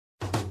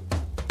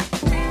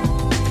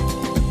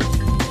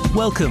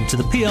Welcome to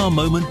the PR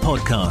Moment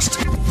podcast.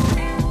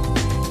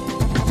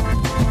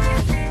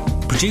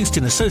 Produced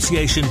in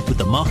association with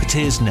the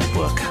Marketeers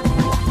Network.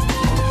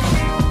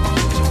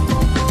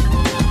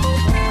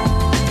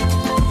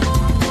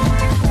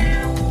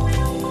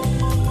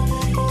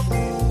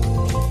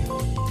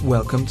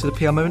 Welcome to the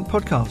PR Moment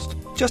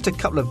podcast. Just a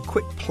couple of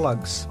quick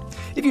plugs.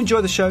 If you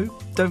enjoy the show,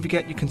 don't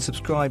forget you can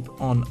subscribe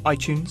on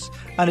iTunes.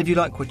 And if you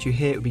like what you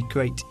hear, it would be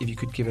great if you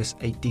could give us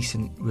a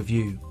decent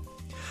review.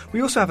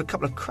 We also have a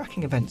couple of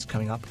cracking events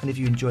coming up, and if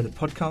you enjoy the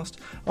podcast,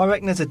 I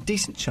reckon there's a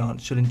decent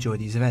chance you'll enjoy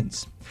these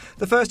events.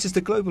 The first is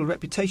the Global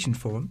Reputation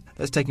Forum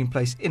that's taking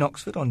place in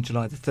Oxford on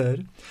July the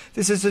 3rd.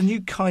 This is a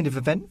new kind of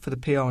event for the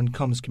PR and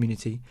comms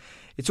community.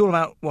 It's all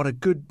about what a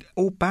good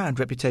or bad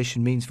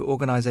reputation means for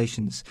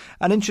organisations.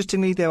 And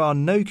interestingly, there are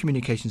no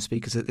communication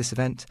speakers at this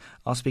event.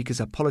 Our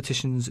speakers are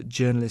politicians,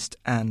 journalists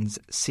and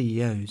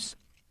CEOs.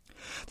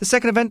 The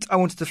second event I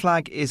wanted to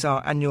flag is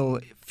our annual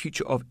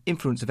Future of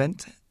Influence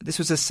event. This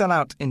was a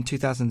sellout in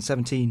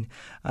 2017,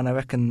 and I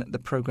reckon the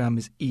programme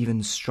is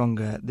even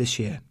stronger this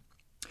year.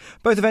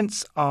 Both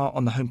events are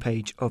on the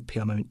homepage of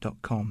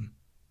prmoment.com.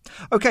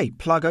 OK,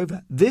 plug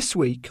over. This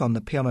week on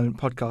the PR Moment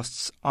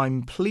podcasts,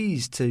 I'm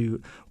pleased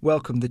to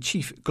welcome the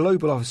Chief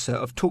Global Officer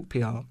of Talk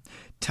PR,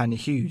 Tanya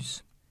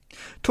Hughes.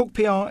 Talk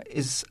PR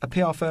is a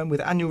PR firm with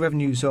annual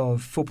revenues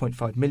of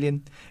 4.5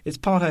 million. It's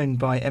part owned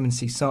by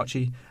M&C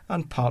Saatchi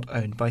and part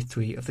owned by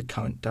 3 of the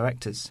current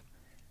directors.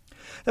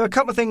 There are a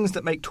couple of things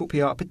that make Talk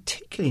PR a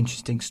particularly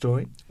interesting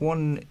story.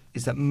 One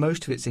is that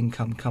most of its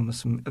income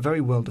comes from a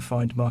very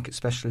well-defined market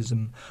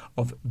specialism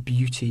of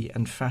beauty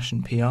and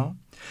fashion PR.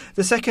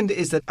 The second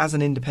is that as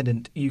an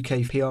independent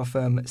UK PR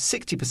firm,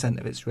 60%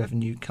 of its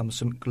revenue comes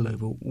from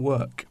global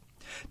work.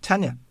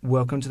 Tanya,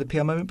 welcome to the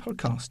PR Moment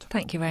podcast.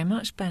 Thank you very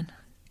much, Ben.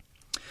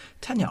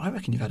 Tanya, I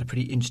reckon you've had a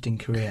pretty interesting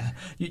career.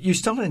 You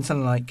started in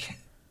something like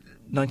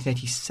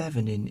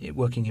 1987 in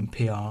working in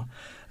PR.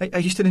 Are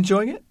you still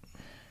enjoying it?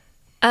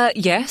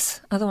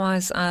 Yes,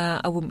 otherwise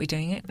I wouldn't be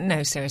doing it.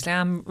 No, seriously,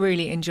 I'm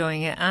really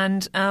enjoying it.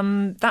 And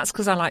that's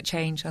because I like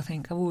change, I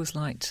think. I've always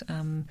liked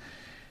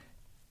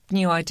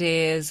new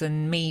ideas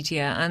and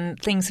media, and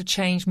things have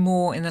changed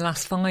more in the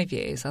last 5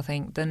 years, I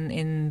think, than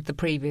in the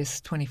previous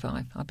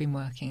 25 I've been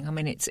working. I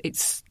mean,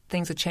 it's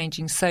things are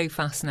changing so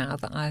fast now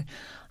that I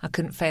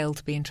couldn't fail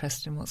to be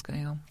interested in what's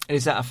going on.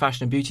 Is that a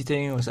fashion and beauty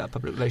thing, or is that a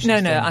public relations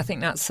thing? No, I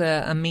think that's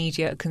a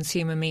media, a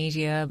consumer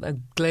media, a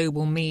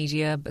global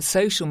media, a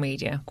social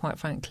media, quite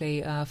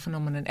frankly,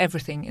 phenomenon.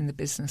 Everything in the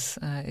business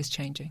is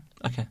changing.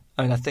 OK.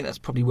 I mean, I think that's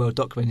probably well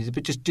documented,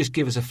 but just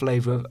give us a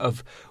flavour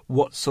of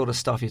what sort of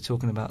stuff you're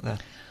talking about there.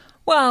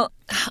 Well,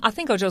 I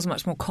think our job's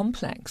much more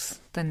complex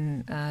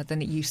than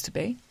it used to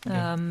be.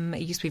 Yeah.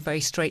 It used to be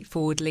very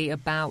straightforwardly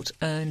about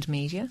earned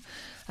media,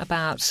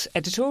 about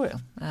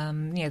editorial.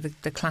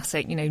 The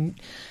classic,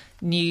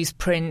 news,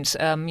 print,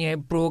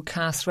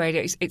 broadcast,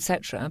 radio,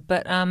 etc.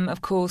 But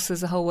of course,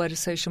 there's a whole world of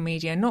social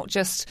media, not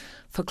just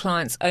for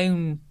clients'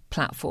 own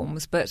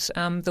platforms, but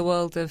the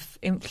world of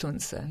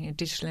influencer,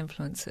 digital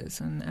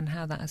influencers, and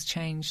how that has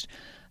changed.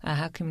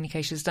 How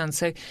communication is done.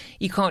 So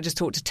you can't just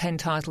talk to 10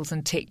 titles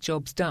and tick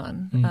jobs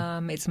done.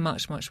 It's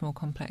much, much more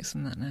complex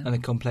than that now. And the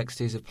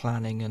complexities of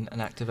planning and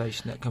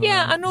activation that come around.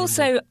 Yeah, and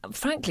also,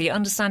 frankly,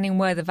 understanding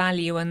where the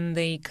value and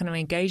the kind of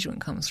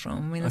engagement comes from.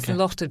 I mean, there's a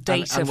lot of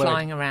data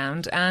flying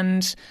around,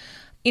 and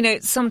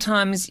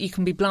sometimes you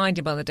can be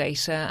blinded by the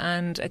data,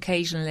 and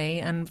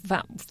occasionally, and in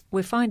fact,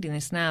 we're finding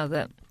this now,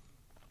 that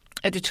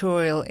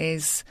editorial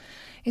is...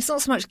 It's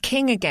not so much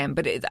king again,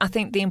 but I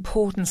think the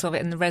importance of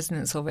it and the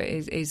resonance of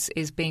it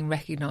is being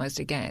recognised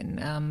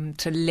again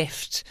to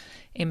lift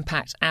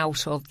impact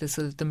out of the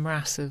sort of the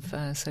morass of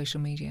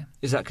social media.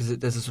 Is that because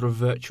there's a sort of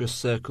virtuous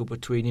circle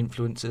between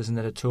influencers and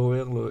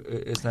editorial, or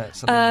is that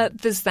something?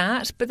 There's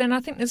that, but then I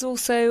think there's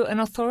also an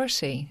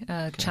authority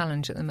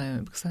challenge at the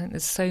moment, because I think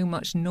there's so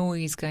much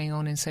noise going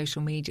on in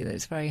social media that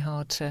it's very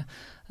hard to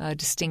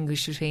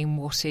distinguish between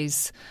what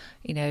is,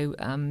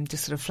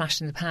 just sort of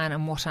flash in the pan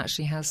and what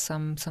actually has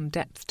some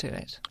depth to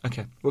it.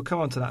 OK, we'll come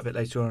on to that a bit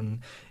later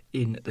on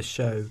in the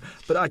show.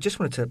 But I just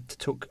wanted to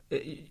talk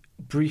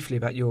briefly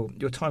about your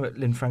time at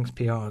Lynne Franks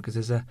PR, because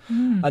there's a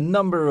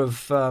number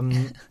of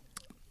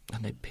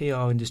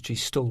PR industry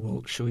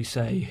stalwarts, shall we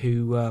say,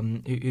 who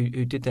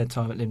did their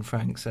time at Lynne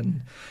Franks,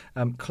 and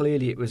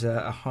clearly it was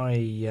a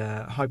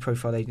high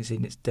profile agency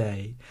in its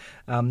day.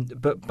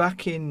 But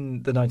back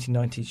in the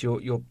 1990s,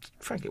 your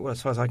frankly, well,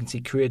 as far as I can see,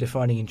 career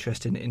defining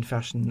interest in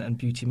fashion and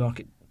beauty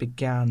market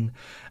began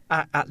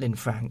at Lynne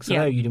Franks. I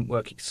know you didn't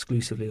work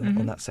exclusively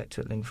on that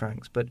sector at Lynne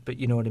Franks, but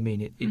you know what I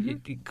mean.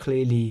 It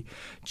clearly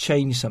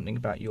changed something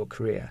about your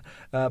career.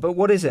 But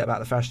what is it about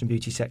the fashion and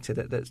beauty sector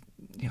that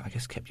I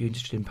guess kept you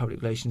interested in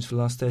public relations for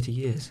the last 30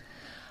 years?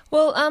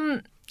 Well,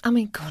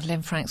 God,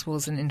 Lynne Franks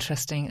was an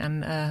interesting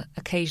and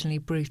occasionally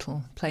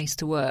brutal place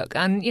to work.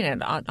 And,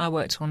 I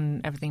worked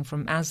on everything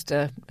from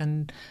Asda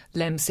and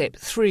Lemsip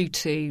through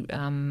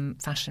to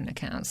fashion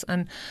accounts.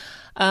 And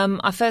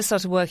I first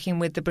started working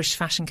with the British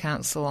Fashion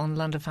Council on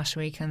London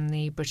Fashion Week and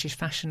the British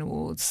Fashion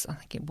Awards. I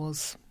think it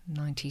was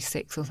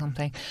 96 or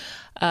something.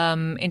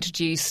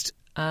 Introduced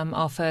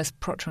our first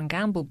Procter &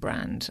 Gamble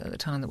brand at the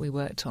time that we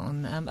worked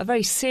on, a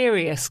very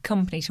serious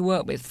company to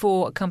work with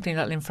for a company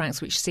like Lynn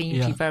Franks, which seemed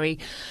to be very,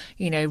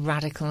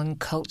 radical and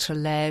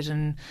culture-led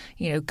and,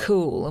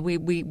 cool.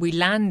 We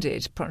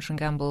landed Procter &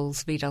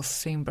 Gamble's Vidal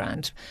Sassoon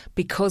brand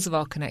because of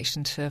our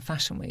connection to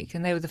Fashion Week,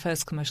 and they were the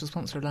first commercial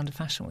sponsor of London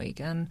Fashion Week,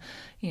 and,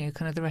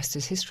 kind of the rest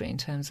is history in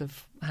terms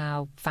of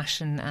how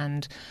fashion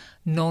and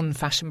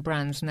non-fashion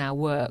brands now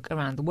work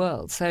around the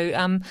world.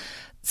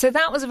 So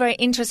that was a very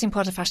interesting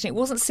part of fashion. It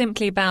wasn't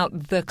simply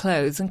about the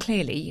clothes, and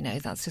clearly,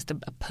 that's just a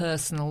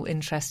personal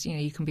interest.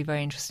 You can be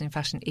very interested in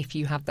fashion if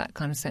you have that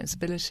kind of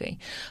sensibility.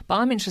 But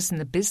I'm interested in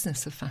the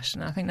business of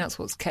fashion. I think that's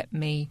what's kept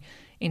me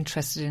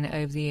interested in it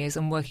over the years,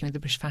 and working with the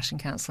British Fashion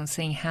Council and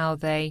seeing how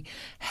they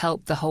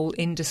help the whole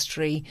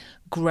industry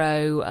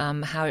grow,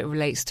 how it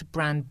relates to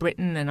brand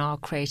Britain and our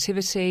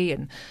creativity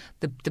and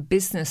the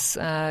business,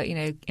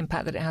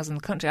 impact that it has on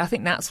the country. I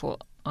think that's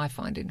what I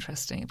find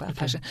interesting about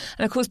fashion.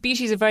 And of course,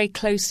 beauty is a very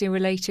closely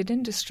related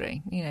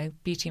industry.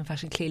 Beauty and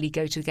fashion clearly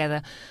go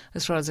together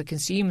as far as a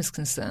consumer's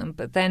concerned.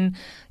 But then,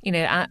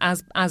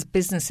 as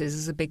businesses,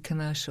 there's a big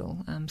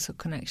commercial sort of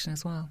connection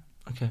as well.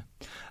 Okay.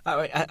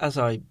 As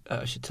I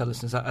should tell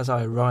listeners, as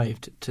I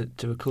arrived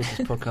to record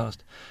this podcast,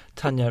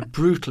 Tanya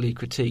brutally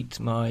critiqued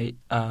my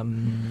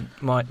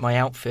my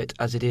outfit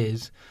as it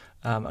is.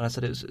 And I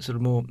said it was sort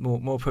of more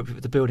appropriate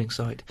for the building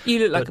site. You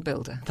look like a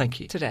builder. Thank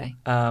you. Today.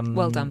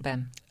 Well done,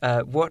 Ben.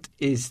 What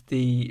is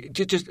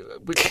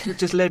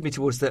just led me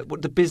towards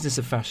what the business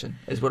of fashion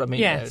is what I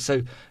mean. Yes.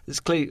 So it's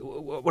clear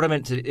what I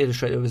meant to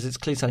illustrate was it's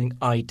clearly something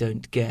I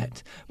don't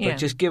get. But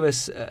just give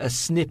us a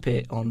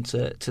snippet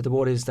onto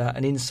what is that,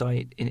 an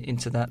insight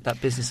into that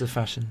business of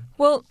fashion.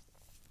 Well,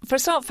 for a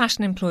start,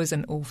 fashion employs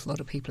an awful lot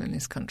of people in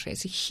this country.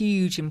 It's a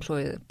huge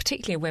employer,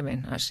 particularly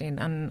women, actually,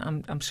 and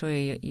I'm sure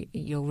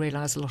you'll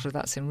realise a lot of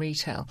that's in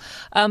retail.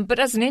 But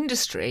as an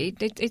industry,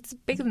 it's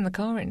bigger than the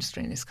car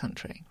industry in this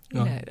country.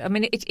 I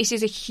mean, it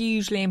is a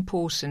hugely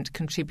important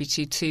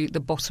contributor to the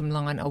bottom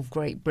line of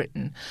Great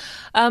Britain.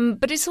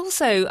 But it's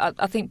also,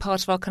 I think,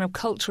 part of our kind of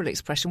cultural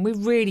expression. We're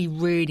really,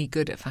 really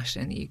good at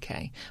fashion in the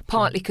UK,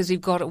 partly because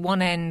we've got at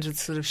one end a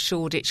sort of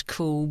Shoreditch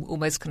cool,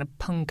 almost kind of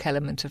punk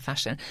element of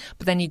fashion,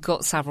 but then you've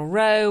got Savile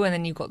Row, and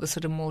then you've got the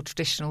sort of more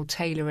traditional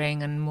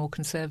tailoring and more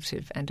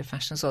conservative end of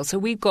fashion as well. So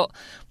we've got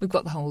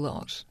the whole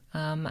lot.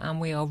 And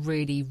we are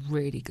really,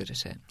 really good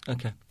at it.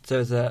 Okay,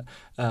 so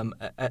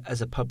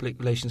as a public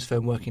relations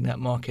firm working that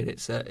market,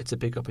 it's a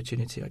big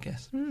opportunity, I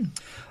guess.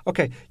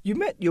 Okay, you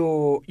met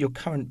your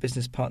current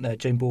business partner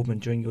Jane Boardman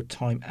during your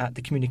time at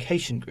the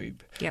Communication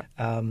Group. Yeah.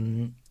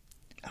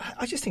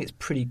 I just think it's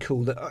pretty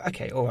cool that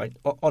all right,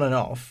 on and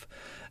off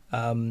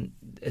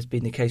has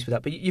been the case with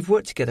that, but you've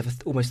worked together for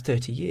almost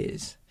 30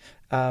 years.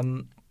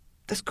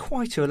 That's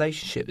quite a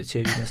relationship the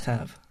two of you must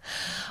have.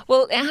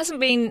 Well, it hasn't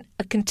been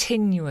a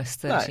continuous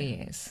 30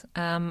 years.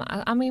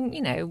 I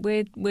mean,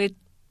 we're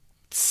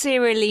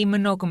serially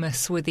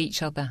monogamous with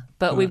each other,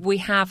 but we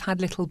have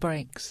had little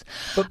breaks.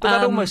 But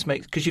that almost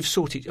makes, because you've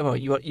sorted,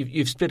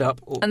 you've split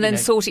up, and then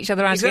sort each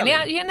other out. Exactly.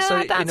 Again.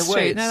 So that's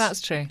true. No, that's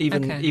true.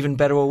 Even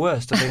better or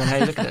worse, depending on how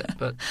you look at it.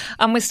 But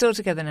and we're still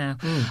together now.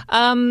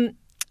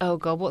 Oh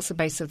God, what's the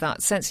base of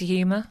that? Sense of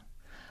humour,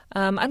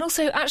 and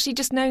also actually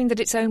just knowing that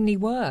it's only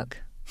work.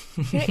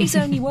 It's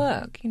only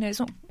work. It's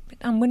not,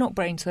 and we're not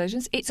brain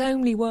surgeons. It's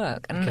only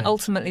work, and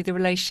ultimately the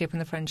relationship and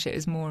the friendship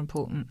is more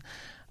important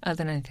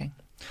than anything.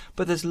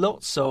 But there's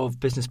lots of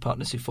business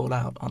partners who fall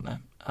out, aren't there?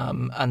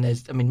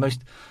 And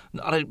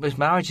most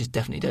marriages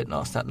definitely don't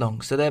last that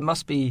long. So there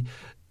must be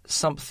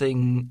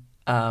something.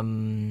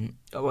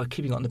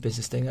 Keeping on the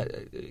business thing,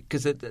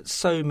 because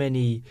so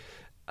many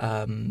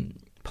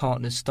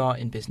partners start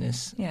in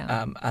business,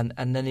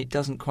 and then it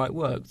doesn't quite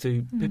work.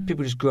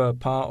 People just grow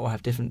apart or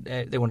have different.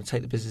 They want to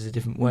take the business in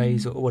different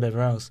ways or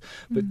whatever else.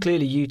 But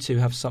clearly, you two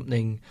have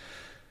something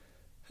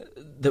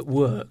that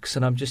works,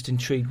 and I'm just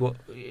intrigued.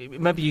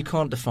 Maybe you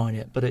can't define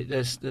it, but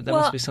there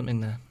must be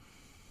something there.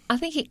 I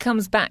think it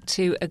comes back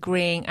to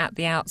agreeing at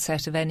the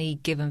outset of any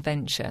given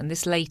venture, and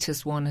this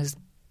latest one has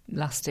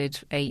lasted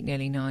 8,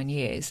 nearly 9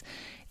 years.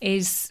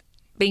 Is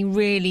being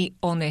really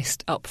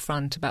honest up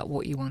front about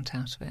what you want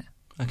out of it.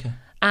 Okay.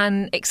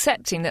 And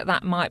accepting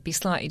that might be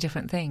slightly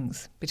different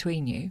things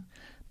between you,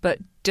 but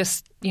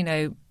just,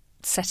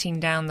 setting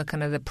down the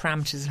kind of the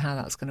parameters of how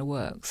that's going to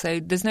work. So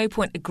there's no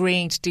point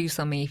agreeing to do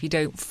something if you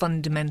don't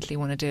fundamentally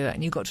want to do it,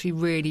 and you've got to be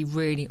really,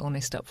 really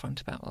honest up front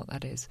about what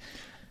that is.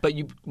 But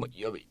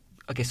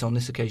I guess on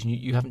this occasion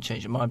you haven't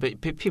changed your mind,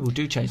 but people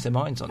do change their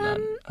minds on that.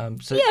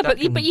 But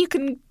you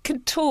can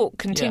talk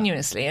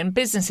continuously, and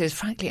businesses,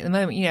 frankly, at the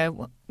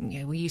moment,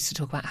 we used to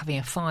talk about having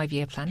a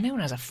 5-year plan. No one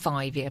has a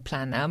 5-year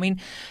plan now. I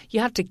mean, you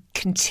have to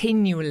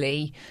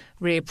continually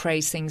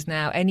reappraise things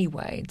now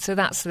anyway. So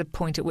that's the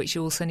point at which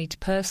you also need to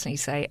personally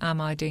say, am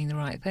I doing the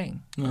right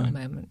thing at the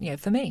moment?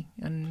 For me,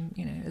 and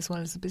as well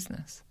as the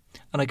business.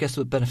 And I guess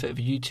the benefit of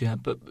you two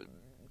have, but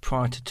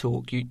prior to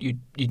talk, you'd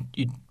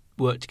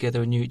worked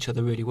together and knew each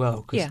other really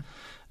well. Cause,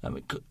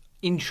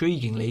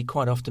 intriguingly,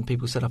 quite often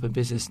people set up a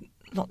business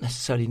not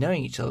necessarily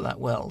knowing each other that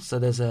well. So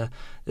there's a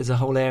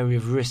whole area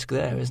of risk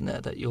there, isn't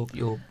there? That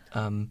you're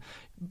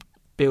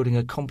building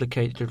a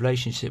complicated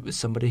relationship with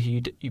somebody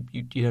who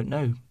you don't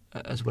know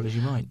as well as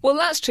you might. Well,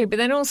 that's true, but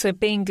then also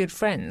being good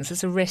friends,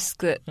 there's a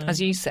risk that, as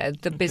you said,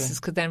 the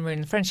business could then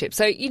ruin the friendship.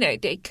 So,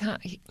 it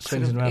can't, it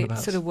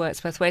sort of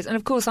works both ways. And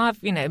of course,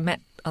 I've, met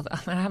other,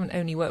 I haven't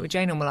only worked with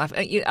Jane all my life.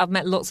 I've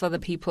met lots of other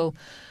people,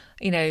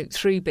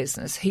 through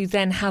business who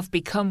then have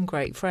become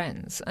great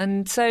friends.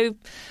 And so,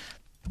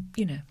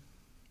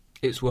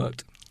 it's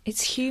worked.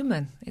 It's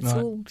human. It's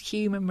all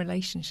human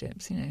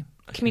relationships, Okay.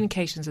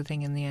 Communication's a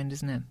thing in the end,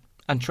 isn't it?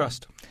 And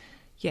trust.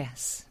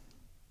 Yes.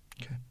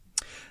 Okay.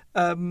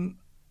 One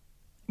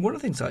of the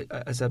things,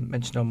 as I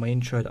mentioned on my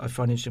intro, that I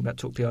find interesting about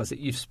Talk PR is that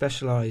you've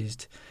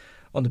specialised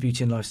on the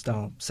beauty and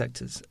lifestyle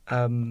sectors.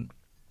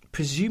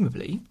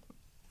 Presumably,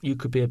 you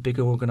could be a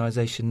bigger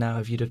organisation now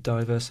if you'd have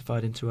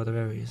diversified into other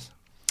areas.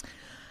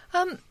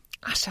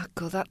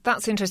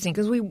 That's interesting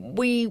because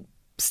we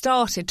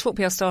started, Talk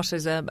PR started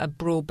as a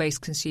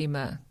broad-based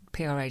consumer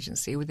PR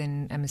agency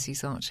within M&C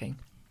Saatchi.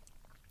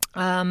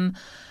 And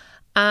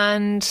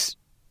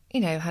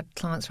had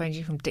clients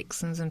ranging from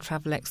Dixons and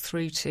Travelex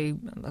through to,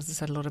 as I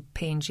said, a lot of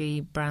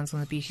P&G brands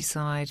on the beauty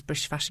side,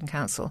 British Fashion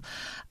Council.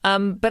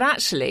 But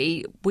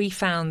actually, we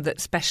found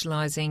that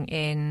specialising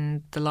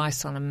in the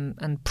lifestyle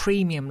and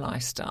premium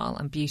lifestyle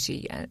and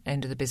beauty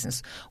end of the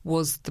business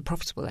was the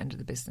profitable end of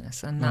the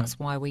business. And that's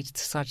why we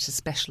decided to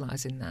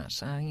specialise in that,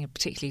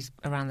 particularly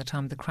around the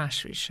time of the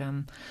crash, which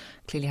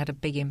clearly had a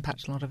big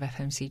impact on a lot of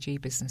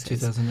FMCG businesses.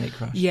 2008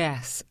 crash.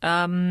 Yes.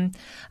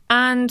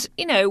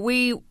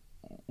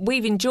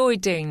 We've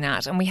enjoyed doing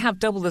that, and we have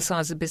doubled the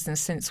size of the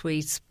business since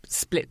we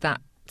split that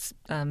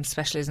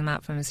specialism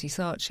out from M&C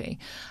Saatchi.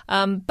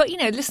 But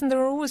listen, there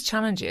are always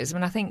challenges. I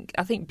mean,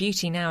 I think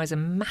beauty now is a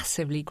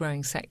massively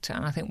growing sector,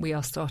 and I think we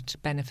are starting to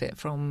benefit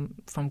from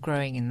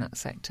growing in that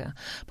sector.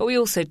 But we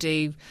also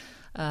do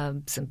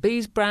some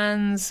booze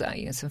brands,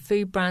 some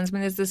food brands. I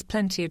mean, there's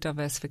plenty of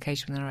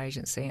diversification within our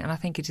agency, and I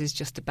think it is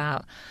just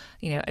about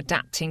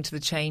adapting to the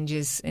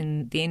changes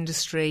in the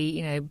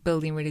industry.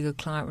 Building really good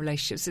client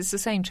relationships. It's the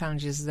same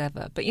challenges as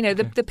ever. But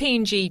the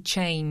P&G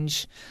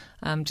change.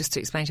 Just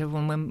to explain to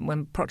everyone,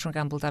 when Procter &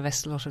 Gamble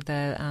divested a lot of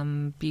their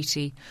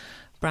beauty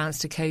brands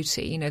to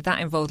Coty, that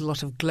involved a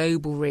lot of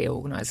global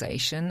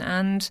reorganisation,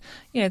 and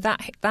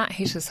that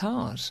hit us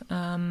hard.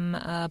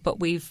 But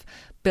we've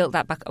built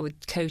that back up with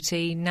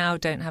Coty. Now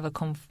don't have a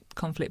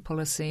conflict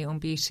policy on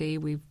beauty.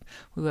 We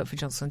work for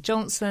Johnson &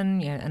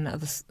 Johnson, and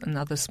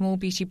other small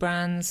beauty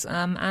brands,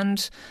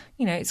 and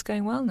it's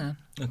going well now.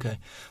 Okay,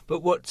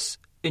 but what's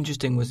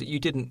interesting was that you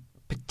didn't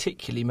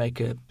particularly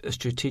make a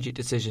strategic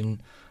decision.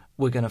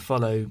 We're going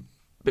to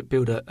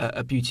build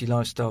a beauty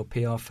lifestyle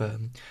PR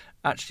firm.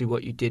 Actually,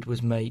 what you did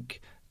was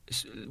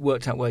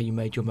worked out where you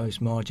made your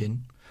most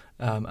margin,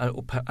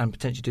 and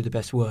potentially do the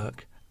best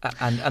work.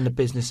 And the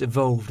business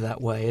evolved that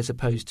way, as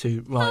opposed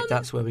to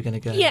that's where we're going to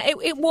go. Yeah,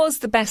 it was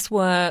the best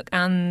work,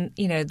 and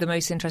the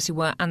most interesting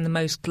work, and the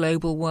most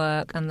global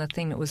work, and the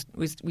thing that was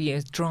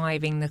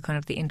driving the kind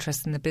of the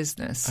interest in the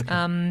business.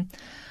 Okay.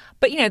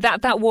 But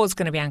that was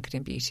going to be anchored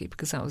in beauty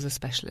because that was a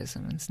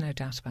specialism, and there's no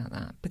doubt about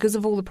that, because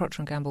of all the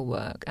Procter & Gamble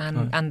work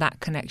and that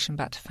connection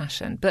back to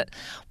fashion. But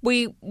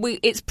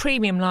it's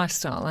premium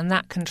lifestyle, and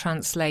that can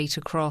translate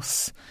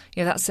across.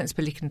 That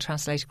sensibility can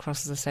translate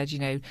across, as I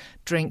said,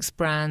 drinks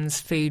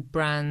brands, food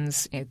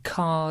brands,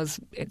 cars,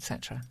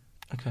 etc.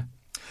 Okay.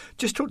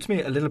 Just talk to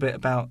me a little bit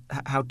about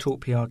how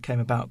Talk PR came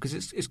about,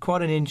 because it's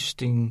quite an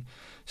interesting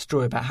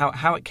story about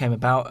how it came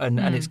about and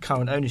its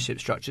current ownership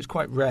structure. It's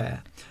quite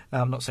rare.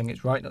 I'm not saying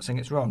it's right, not saying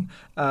it's wrong.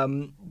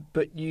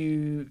 But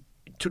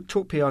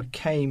Talk PR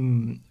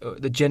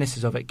the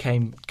genesis of it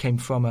came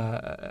from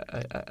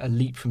a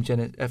leap from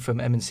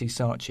M&C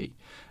Saatchi.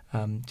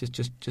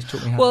 Just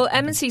talk me how. Well,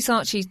 M&C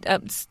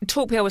Saatchi,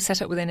 Talk PR was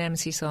set up within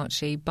M&C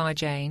Saatchi by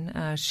Jane.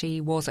 She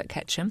was at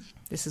Ketchum.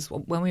 This is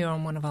when we were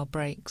on one of our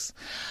breaks.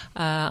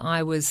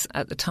 I was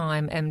at the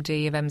time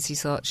MD of M&C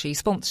Saatchi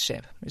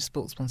Sponsorship, which is a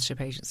sports sponsorship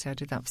agency. I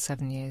did that for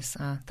 7 years.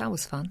 That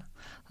was fun.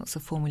 Lots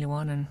of Formula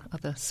One and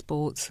other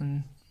sports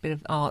and a bit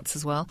of arts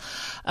as well.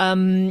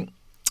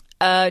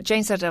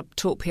 Jane set up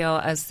Talk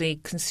PR as the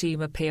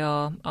consumer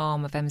PR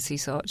arm of M&C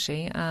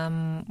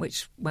Saatchi,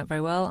 which went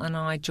very well, and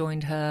I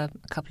joined her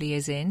a couple of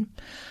years in.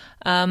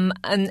 And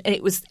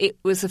it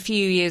was a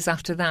few years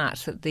after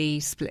that the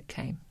split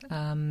came.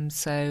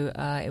 So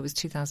it was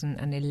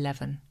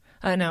 2011.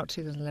 No, not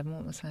 2011.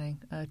 What am I saying?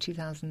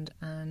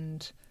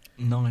 2009,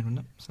 wasn't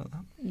it? Was that?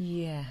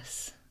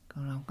 Yes.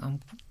 God,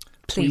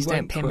 please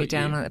don't pin me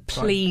down on it.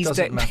 Please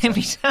don't pin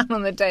me down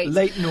on the dates.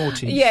 Late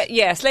noughties.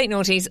 Yes, late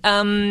noughties.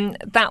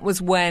 That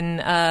was when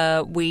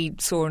we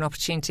saw an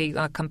opportunity.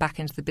 I come back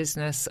into the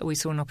business. We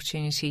saw an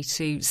opportunity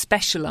to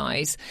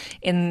specialise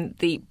in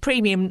the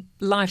premium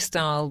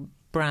lifestyle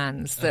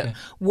brands that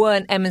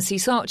weren't M&C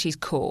Saatchi's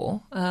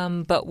core,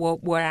 but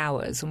were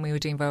ours, and we were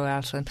doing very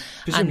well to them.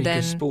 Presumably,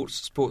 because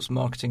sports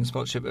marketing and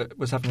sponsorship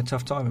was having a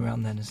tough time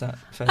around then. Is that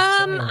fair to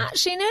say?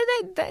 Actually,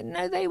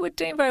 no, they were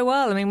doing very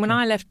well. I mean, when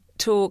I left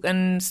Talk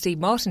and Steve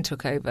Martin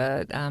took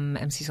over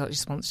M&C Saatchi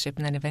sponsorship,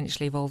 and then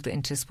eventually evolved it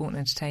into sport and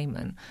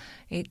entertainment.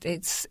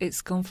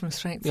 It's gone from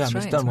strength to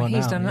strength.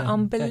 He's done an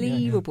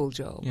unbelievable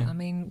job. Yeah. I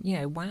mean,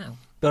 wow.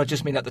 But I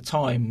just mean at the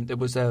time it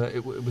was a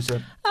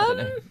I don't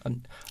know.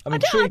 I'm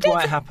intrigued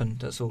why it happened.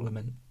 That's all I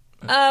meant.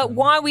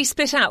 Why we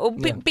split out?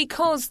 Well,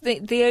 because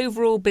the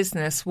overall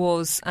business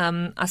was,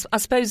 I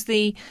suppose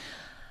the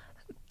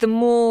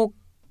more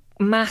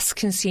mass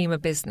consumer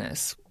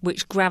business,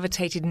 which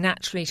gravitated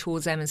naturally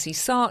towards M&C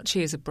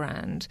Saatchi as a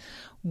brand,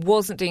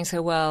 wasn't doing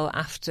so well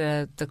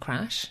after the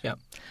crash. Yeah.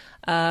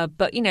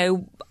 But,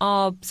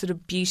 our sort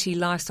of beauty,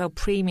 lifestyle,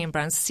 premium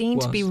brands seem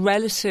to be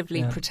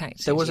relatively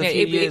protected. There was a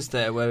few years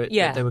there where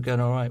they were going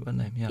all right, weren't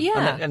they?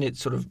 Yeah. And it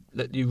sort of,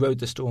 you rode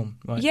the storm,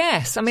 right?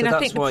 Yes. I mean, I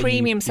think the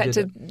premium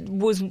sector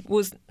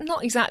was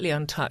not exactly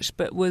untouched,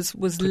 but was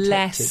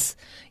less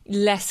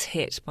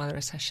hit by the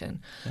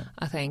recession,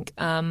 I think.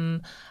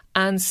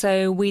 And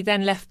so we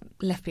then left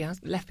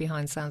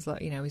behind sounds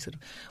like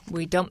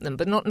we dumped them,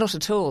 but not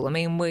at all. I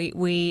mean we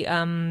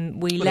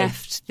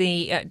left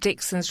the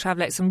Dixon's,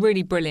 Travelex, some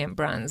really brilliant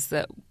brands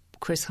that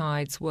Chris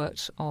Hydes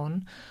worked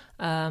on,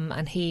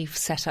 and he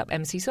set up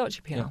M&C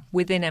Saatchi PR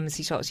within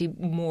M&C Saatchi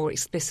more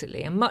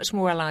explicitly and much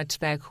more allied to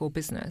their core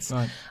business,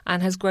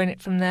 and has grown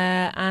it from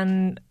there.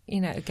 And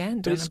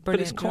again, done a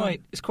brilliant job.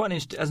 It's quite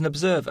interesting as an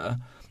observer.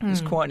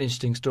 It's quite an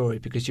interesting story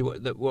because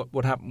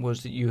what happened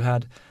was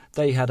that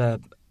they had a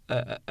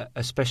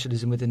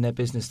specialism within their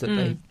business that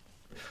they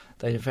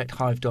in fact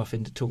hived off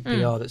into Talk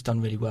PR that's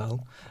done really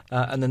well,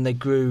 and then they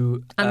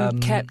grew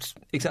and kept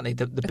exactly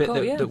the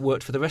bit that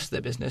worked for the rest of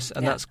their business,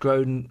 and that's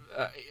grown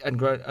and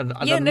done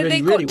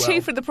they really got well.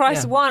 two for the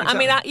price of one.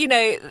 Exactly. I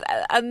mean,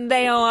 and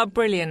they are a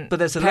brilliant. But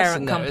there's a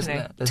parent lesson there, company. Isn't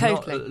there? There's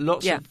totally.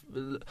 Lots of.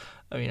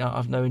 I mean,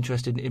 I've no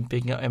interest in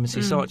picking up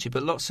M&C Saatchi,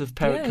 but lots of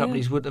parent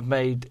companies would have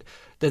made.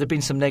 There'd have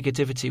been some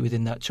negativity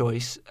within that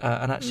choice,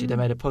 and actually they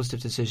made a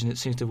positive decision. It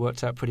seems to have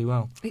worked out pretty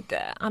well.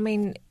 I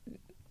mean,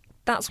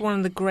 that's one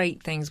of the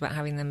great things about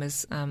having them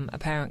as a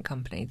parent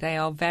company. They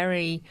are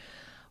very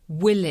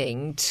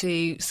willing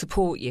to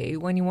support you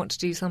when you want to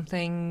do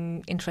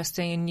something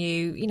interesting and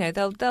new.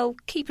 They'll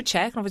keep a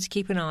check and obviously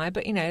keep an eye,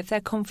 but if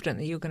they're confident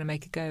that you're going to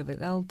make a go of it,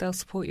 they'll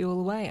support you all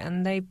the way,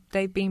 and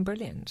they've been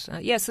brilliant. So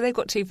they've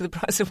got two for the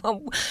price of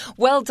one.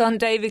 Well done,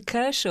 David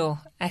Kershaw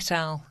et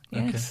al.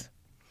 Yes.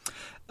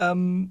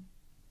 Okay.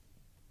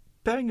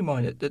 Bearing in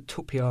mind that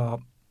Talk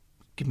PR,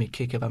 give me a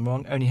kick if I'm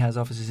wrong, only has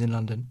offices in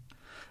London.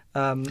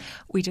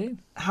 We do.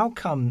 How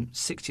come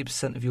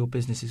 60% of your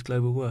business is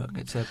global work?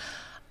 It's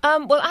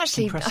well,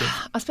 actually, impressive.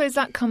 I suppose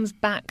that comes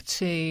back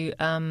to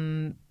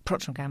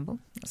Procter & Gamble.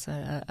 That's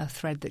a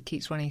thread that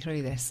keeps running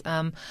through this,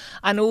 and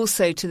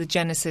also to the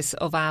genesis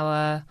of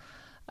our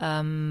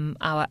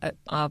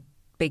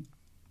big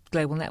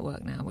global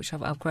network now, which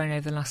I've grown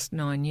over the last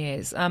 9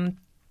 years.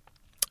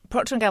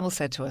 Procter & Gamble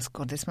said to us,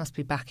 God, this must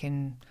be back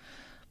in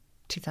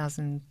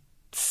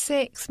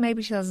 2006,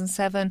 maybe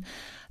 2007,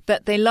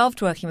 that they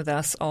loved working with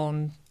us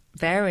on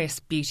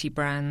various beauty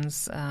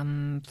brands,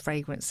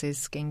 fragrances,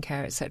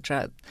 skincare,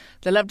 etc.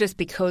 They loved us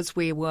because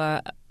we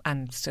were,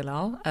 and still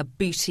are, a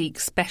boutique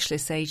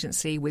specialist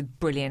agency with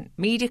brilliant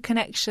media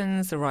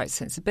connections, the right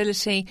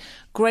sensibility,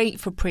 great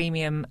for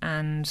premium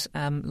and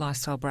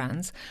lifestyle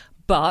brands.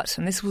 But,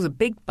 and this was a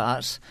big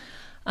but,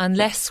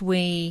 unless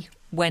we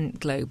went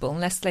global,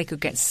 unless they could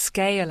get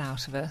scale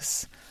out of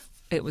us,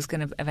 it was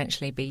going to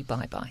eventually be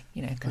bye-bye,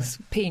 because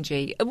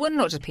P&G, well,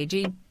 not just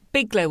P&G,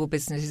 big global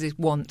businesses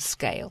want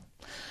scale.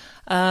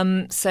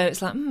 So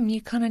it's like,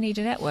 you kind of need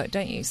a network,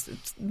 don't you? So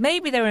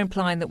maybe they were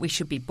implying that we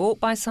should be bought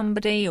by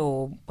somebody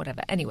or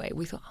whatever. Anyway,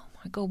 we thought, oh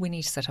my God, we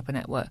need to set up a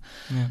network.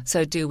 Yeah.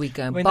 So do we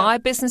go and buy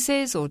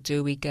businesses, or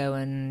do we go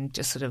and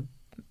just sort of,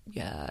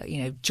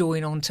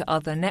 join on to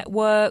other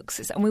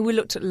networks? And we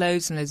looked at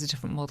loads and loads of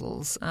different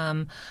models.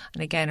 And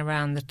again,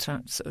 around the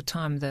sort of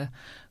time of the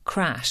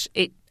crash,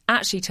 it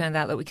actually turned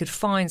out that we could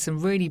find some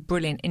really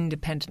brilliant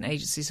independent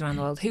agencies around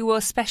the world who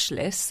were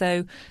specialists.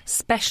 So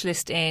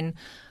specialist in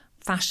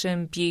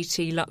fashion,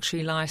 beauty,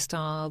 luxury,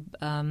 lifestyle,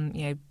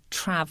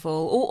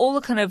 travel, all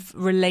the kind of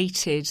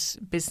related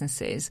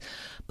businesses,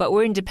 but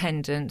were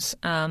independent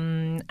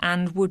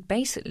and would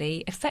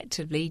basically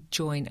effectively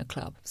join a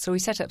club. So we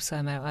set up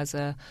Sermo as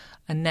a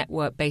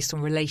network based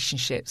on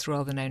relationships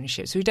rather than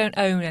ownership. So we don't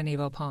own any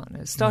of our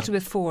partners. Started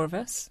with 4 of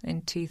us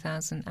in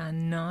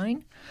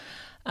 2009.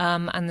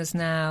 And there's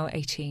now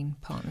 18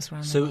 partners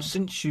around the world. So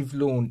since you've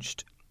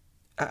launched,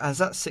 has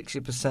that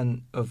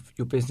 60% of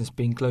your business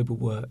been global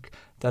work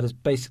that has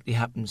basically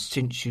happened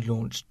since you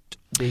launched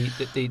the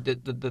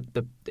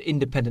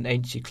independent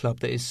agency club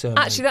that is Sermo?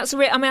 Actually, that's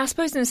I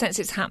suppose in a sense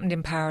it's happened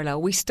in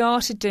parallel. We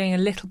started doing a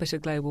little bit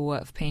of global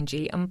work for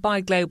P&G, and by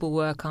global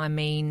work I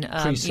mean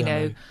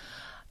pre-Sermo.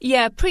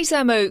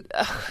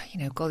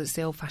 Pre-Sermo, God, it's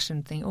the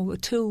old-fashioned thing. Oh, a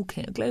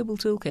toolkit, a global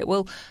toolkit.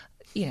 Well,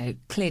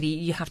 clearly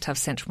you have to have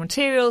central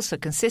materials for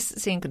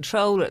consistency and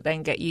control that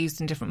then get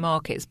used in different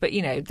markets. But,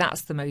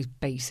 that's the most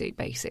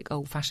basic,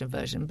 old-fashioned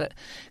version. But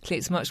clearly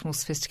it's much more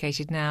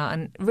sophisticated now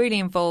and really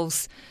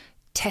involves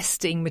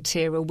testing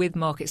material with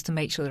markets to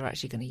make sure they're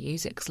actually going to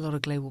use it, because a lot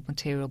of global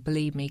material,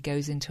 believe me,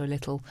 goes into a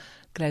little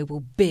global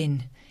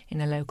bin in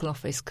a local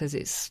office because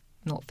it's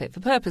not fit for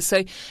purpose.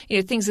 So,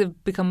 things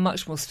have become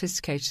much more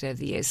sophisticated over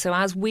the years. So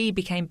as we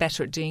became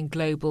better at doing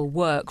global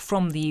work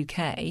from the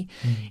UK,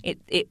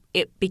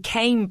 it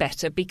became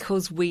better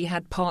because we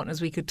had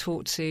partners we could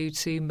talk to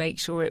make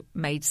sure it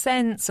made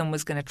sense and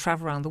was going to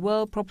travel around the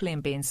world properly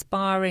and be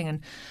inspiring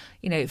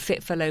and,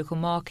 fit for local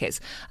markets.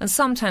 And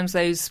sometimes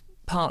those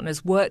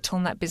partners worked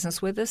on that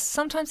business with us.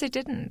 Sometimes they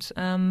didn't.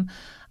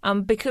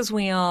 Because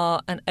we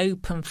are an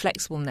open,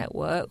 flexible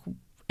network,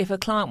 if a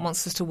client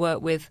wants us to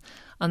work with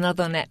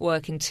another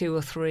network in 2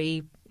 or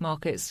 3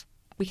 markets,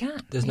 we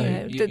can. There's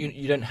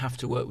you don't have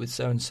to work with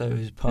so-and-so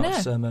who's part of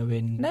Surmo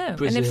in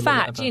Brazil. And in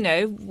fact,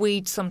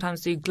 we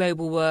sometimes do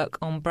global work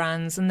on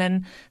brands and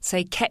then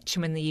say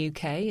Ketchum in the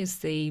UK is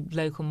the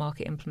local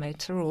market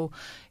implementer, or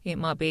it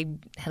might be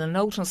Helen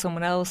Knowlton or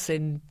someone else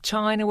in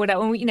China,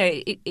 whatever.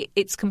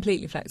 It's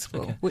completely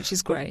flexible, which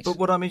is great. But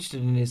what I'm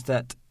interested in is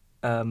that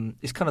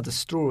it's kind of the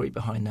story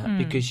behind that,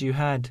 because you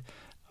had...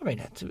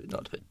 not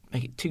to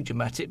make it too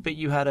dramatic, but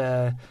you had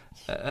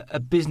a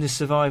business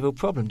survival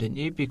problem, didn't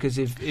you? Because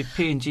if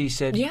P&G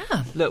said,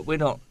 look, we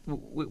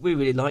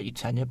really like you,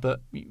 Tanya, but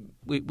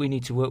we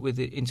need to work with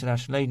the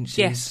international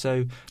agencies, so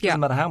it doesn't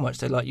matter how much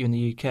they like you in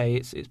the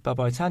UK, it's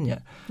bye-bye,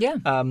 Tanya. Yeah.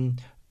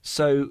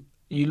 So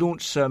you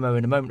launched Surmo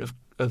in a moment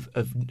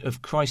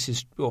of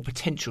crisis or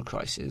potential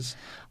crisis.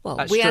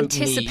 Well, we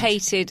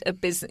anticipated a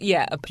business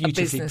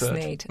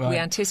need. Right. We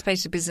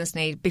anticipated a business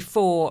need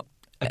before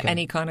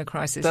any kind of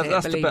crisis.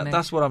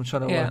 That's what I'm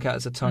trying to work out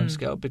as a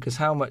timescale, because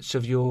how much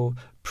of your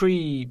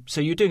so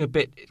you're doing a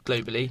bit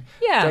globally,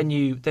 then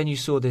you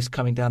saw this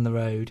coming down the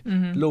road,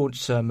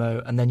 launched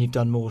Surmo, and then you've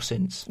done more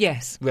since.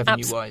 Yes,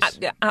 revenue-wise.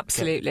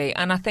 Absolutely. Okay.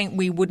 And I think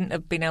we wouldn't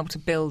have been able to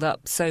build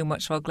up so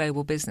much of our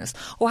global business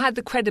or had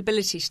the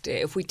credibility to do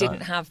it if we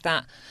didn't have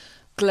that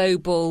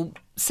global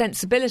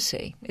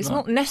sensibility. It's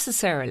not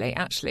necessarily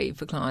actually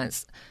for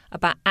clients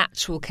about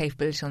actual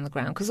capability on the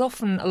ground, because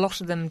often a lot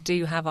of them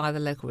do have either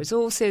local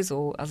resources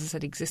or, as I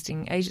said,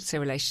 existing agency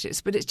relationships,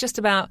 but it's just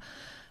about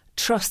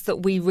trust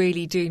that we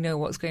really do know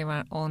what's going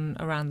on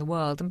around the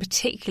world, and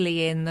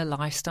particularly in the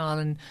lifestyle,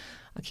 and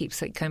I keep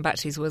coming back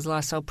to these words,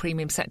 lifestyle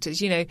premium sectors,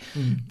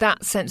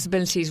 that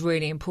sensibility is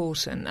really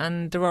important.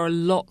 And there are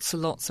lots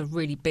and lots of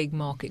really big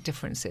market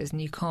differences,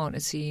 and you can't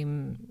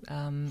assume,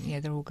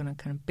 they're all going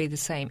to kind of be the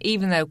same.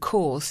 Even though, of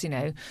course,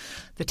 the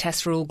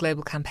test for all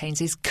global campaigns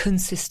is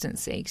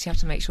consistency, because you have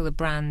to make sure the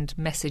brand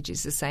message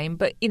is the same.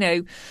 But,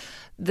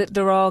 that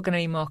there are going to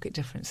be market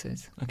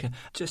differences. Okay.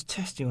 Just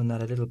testing on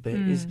that a little bit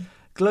is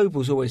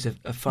global's always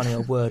a funny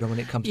old word when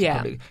it comes to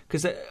public,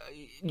 because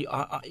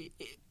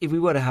if we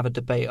were to have a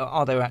debate,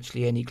 are there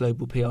actually any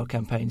global PR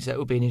campaigns? That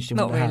would be an interesting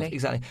one to have.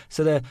 Exactly.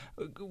 So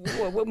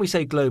when we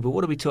say global,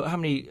 what do we talk? How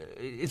many?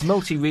 It's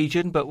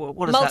multi-region, but what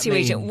does that mean?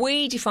 Multi-region.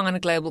 We define a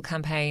global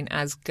campaign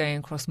as going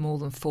across more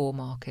than 4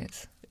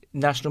 markets.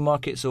 National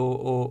markets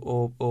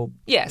or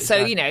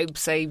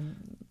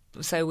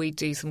So we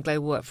do some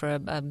global work for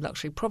a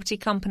luxury property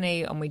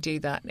company, and we do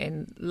that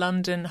in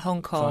London,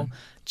 Hong Kong,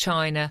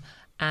 China,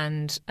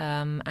 and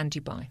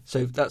Dubai.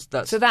 So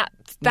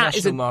that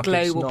is a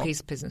global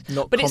piece of business,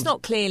 but it's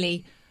not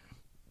clearly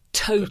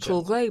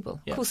total global.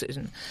 Of course it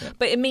isn't. Yeah.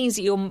 But it means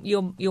that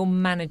you're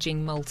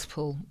managing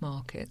multiple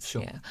markets.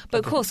 Sure. Yeah. But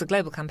of course, a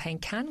global campaign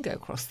can go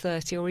across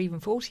 30 or even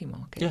 40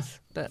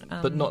 markets. Yeah.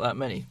 But not that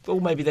many. Or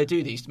maybe they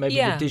do these. Maybe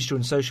with digital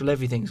and social,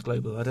 everything's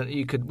global. I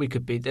don't. We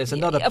could be. There's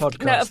another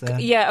podcast there.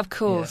 Yeah, of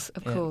course,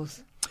 of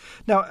course.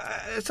 Now,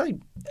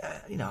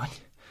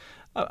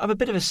 I'm a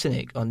bit of a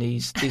cynic on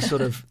these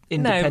sort of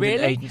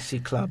independent agency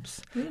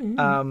clubs,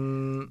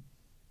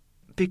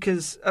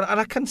 because and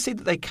I can see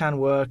that they can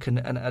work and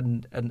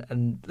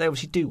they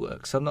obviously do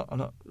work. So I'm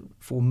not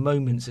for a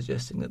moment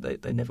suggesting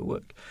that they never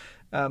work.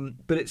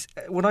 But it's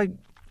when I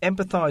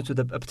empathise with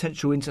a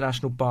potential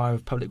international buyer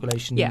of public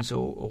relations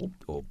or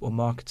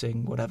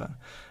marketing, whatever.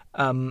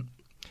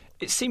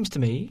 It seems to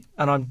me,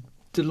 and I'm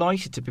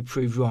delighted to be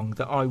proved wrong,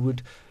 that I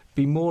would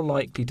be more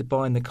likely to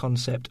buy in the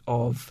concept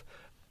of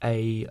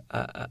a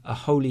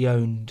wholly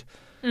owned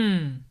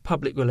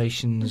public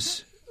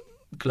relations,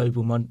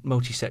 global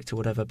multi-sector,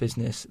 whatever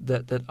business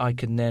that I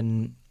can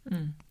then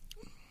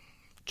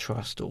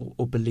trust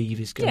or believe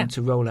is going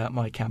to roll out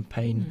my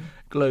campaign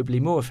globally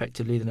more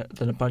effectively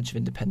than a bunch of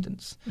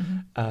independents.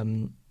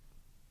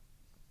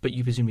 But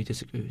you presumably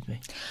disagree with me.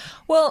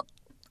 Well,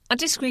 I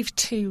disagree for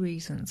 2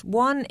 reasons.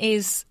 One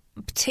is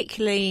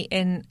particularly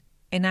in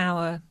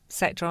our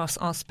sector,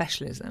 our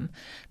specialism,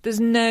 there's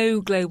no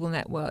global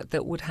network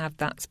that would have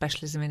that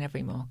specialism in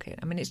every market.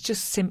 I mean, it's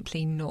just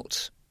simply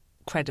not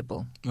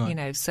credible, right.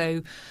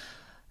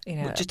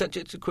 Well, just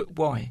a quick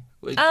why?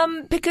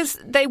 Because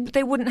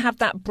they wouldn't have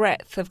that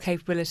breadth of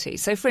capability.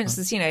 So, for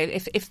instance,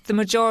 if the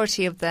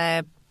majority of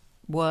their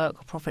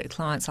work or profit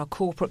clients, our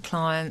corporate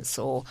clients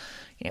or,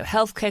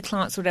 healthcare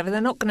clients or whatever,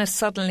 they're not going to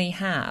suddenly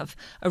have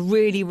a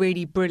really,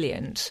 really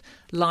brilliant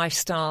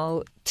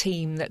lifestyle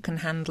team that can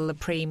handle a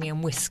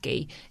premium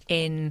whiskey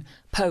in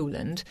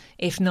Poland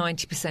if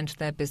 90% of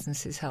their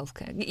business is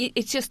healthcare.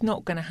 It's just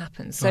not going to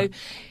happen. So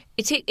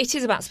it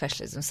is about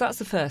specialism. So that's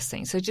the first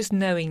thing. So just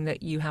knowing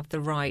that you have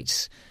the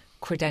right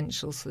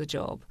credentials for the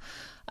job.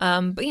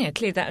 But,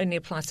 clearly that only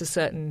applies to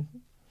certain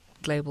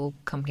global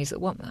companies that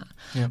want that.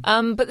 Yeah.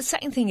 But the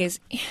second thing is,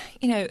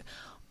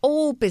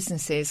 all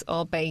businesses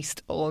are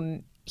based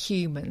on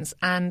humans,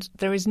 and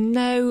there is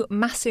no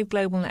massive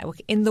global network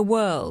in the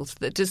world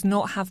that does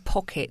not have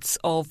pockets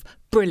of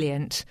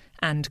brilliant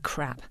and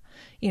crap.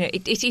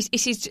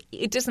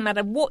 It doesn't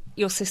matter what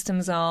your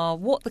systems are,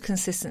 what the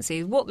consistency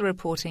is, what the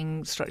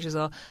reporting structures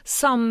are.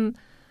 Some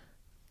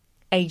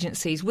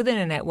agencies within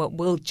a network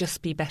will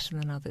just be better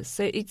than others.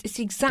 So it's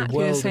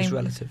exactly the same. The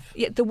world is relative.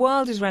 Yeah, the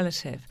world is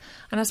relative.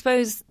 And I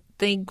suppose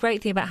the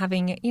great thing about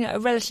having, a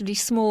relatively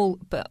small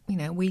but,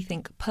 we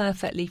think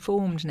perfectly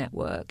formed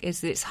network is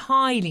that it's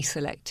highly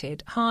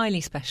selected, highly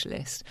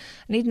specialist.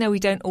 And even though we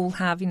don't all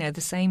have,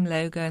 the same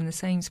logo and the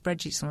same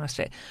spreadsheets and all the rest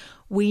of it,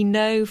 we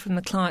know from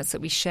the clients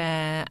that we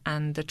share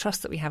and the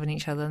trust that we have in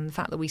each other and the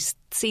fact that we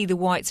see the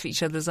whites of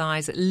each other's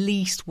eyes at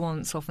least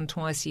once, often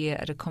twice a year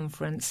at a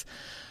conference,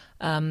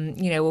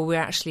 where we're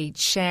actually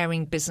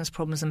sharing business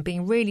problems and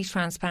being really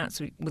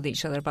transparent with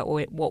each other about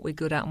what we're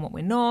good at and what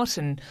we're not,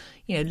 and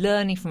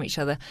learning from each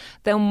other,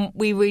 then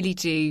we really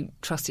do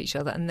trust each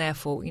other, and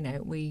therefore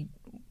we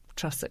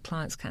trust that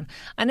clients can.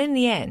 And in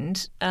the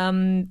end,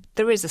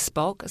 there is a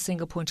SPOC, a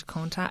single point of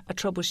contact, a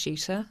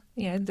troubleshooter,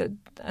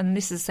 and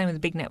this is the same with the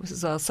big networks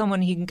as well,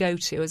 someone you can go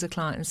to as a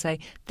client and say,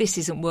 this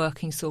isn't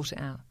working, sort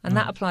it out. And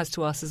that applies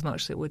to us as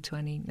much as it would to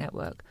any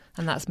network.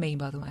 And that's me,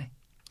 by the way.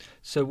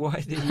 So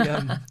why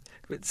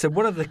so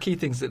one of the key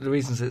things the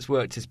reasons it's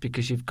worked is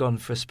because you've gone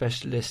for a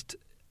specialist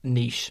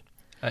niche,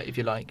 if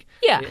you like.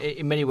 Yeah.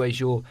 In many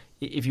ways,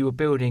 if you were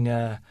building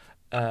a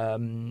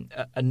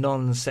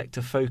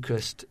non-sector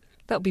focused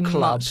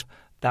club,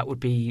 that would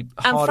be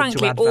harder to add value. And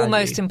frankly,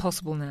 almost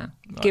impossible now,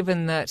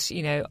 given that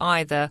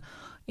either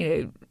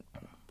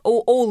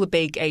all the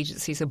big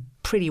agencies have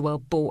pretty well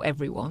bought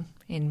everyone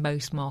in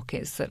most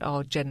markets that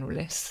are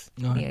generalists.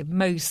 Right.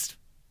 Most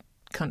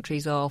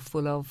countries are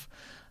full of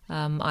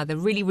either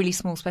really, really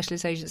small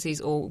specialist agencies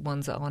or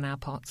ones that are now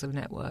parts of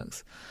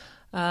networks.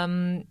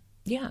 And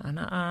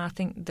I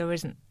think there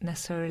isn't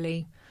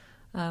necessarily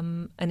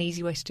an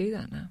easy way to do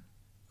that now.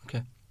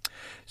 Okay.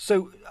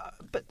 So,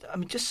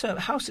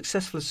 how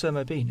successful has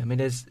Surmo been? I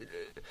mean, if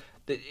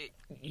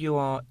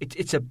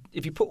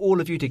you put all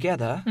of you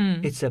together,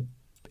 it's a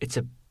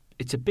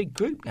big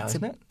group now,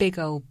 isn't it? It's a big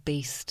old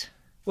beast.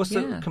 What's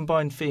the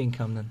combined fee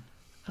income then?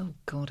 Oh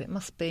God, it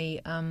must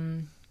be.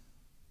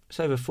 It's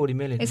over 40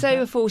 million. It's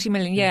over 40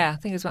 million, yeah. I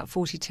think it was about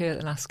 42 at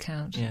the last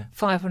count. Yeah.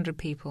 500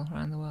 people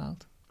around the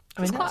world.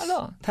 That's quite a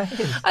lot. That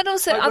is. And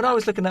also, when I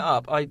was looking that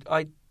up, I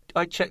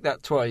checked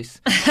that twice.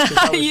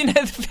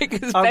 The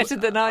figures better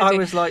than I do. I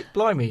was like,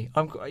 blimey,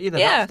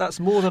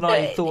 that's more than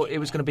I thought it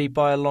was going to be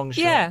by a long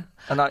shot. Yeah.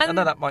 And I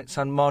know that might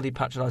sound mildly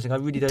patronising. I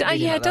really don't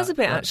mean it like does that, a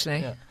bit, actually.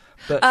 Yeah.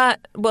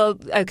 But,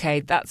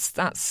 okay, that's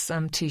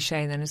touche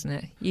then, isn't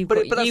it? You've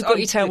got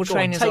your terrible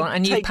trainers on,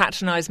 and you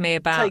patronise me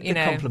about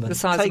the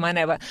size of my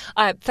network.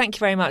 Thank you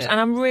very much, and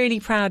I'm really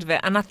proud of it.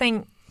 And I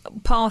think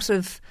part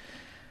of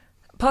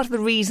the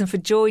reason for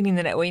joining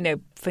the network,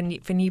 for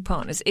new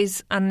partners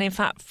is, and in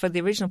fact for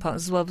the original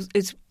partners as well,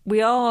 is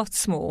we are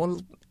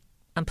small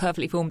and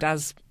perfectly formed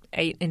as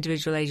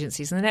individual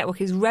agencies, and the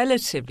network is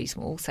relatively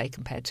small, say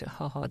compared to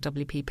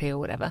WPP or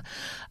whatever.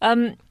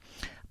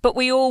 But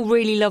we all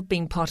really love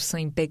being part of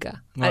something bigger.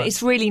 Right.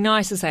 It's really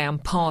nice to say I'm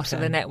part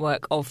of a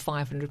network of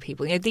 500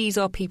 people. These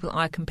are people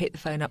I can pick the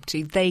phone up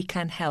to. They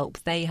can help.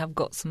 They have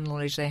got some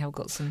knowledge. They have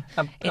got some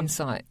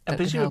insight. And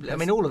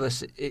presumably, all of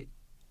us,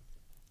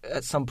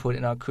 at some point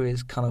in our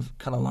careers, kind of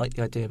like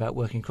the idea about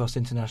working across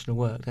international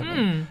work, don't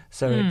we?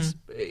 So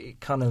it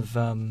kind of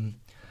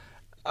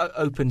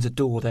opens a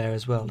door there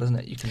as well, doesn't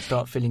it? You can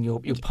start feeling you're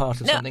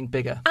part of something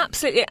bigger.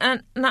 Absolutely,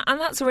 and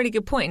that's a really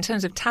good point in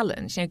terms of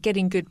talent.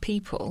 Getting good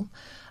people.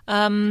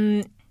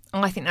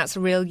 I think that's a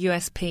real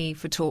USP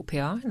for Talk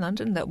PR in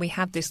London, that we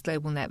have this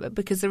global network,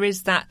 because there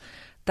is that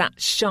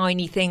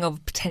shiny thing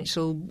of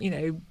potential,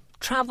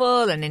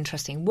 travel and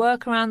interesting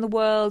work around the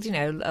world.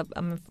 A lot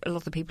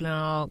of the people in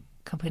our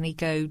company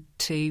go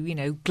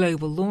to,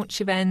 global launch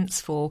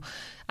events for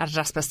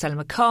Adidas by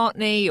Stella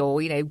McCartney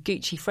or,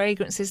 Gucci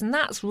fragrances, and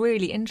that's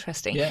really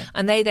interesting. Yeah.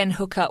 And they then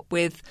hook up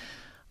with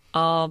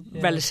our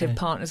relative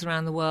partners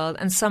around the world,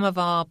 and some of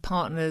our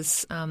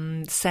partners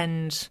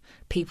send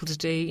people to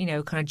do,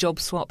 kind of job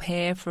swap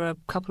here for a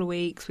couple of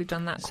weeks. We've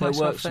done that quite often.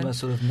 So it works on a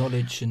sort of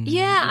knowledge and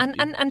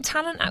and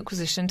talent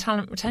acquisition,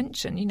 talent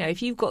retention.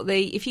 If you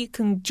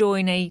can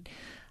join a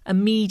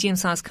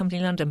medium-sized company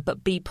in London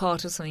but be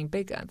part of something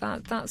bigger,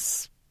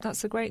 that's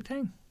a great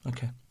thing.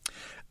 Okay.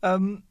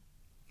 One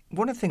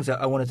of the things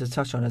that I wanted to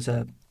touch on is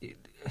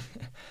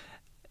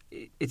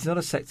it's not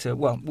a sector.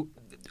 Well,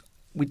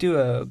 we do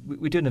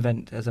an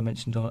event, as I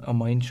mentioned on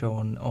my intro,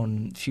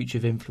 on future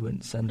of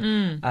influence,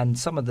 and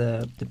some of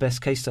the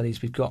best case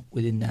studies we've got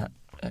within that.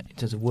 In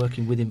terms of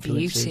working with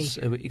influencers,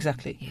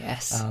 exactly.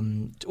 Yes.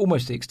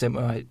 Almost to the extent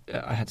where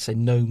I had to say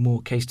no more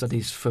case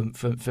studies from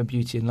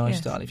beauty and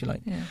lifestyle, if you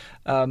like. Yeah.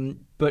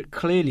 But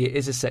clearly, it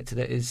is a sector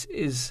that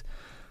is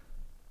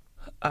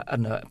I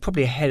don't know,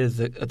 probably ahead of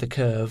the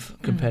curve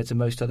compared to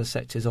most other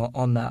sectors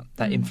on that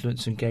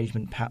influence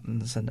engagement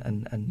patterns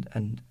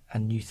and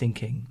new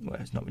thinking. Well,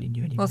 it's not really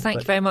new anymore. Well,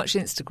 thank you very much,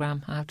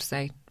 Instagram. I have to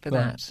say for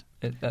that.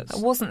 That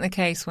wasn't the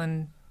case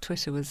when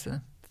Twitter was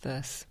the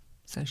first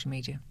social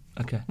media.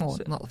 Okay. Well,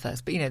 not the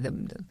first, but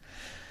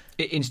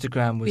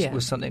Instagram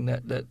was something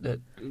that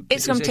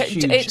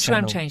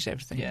Instagram changed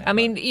everything. Yeah, I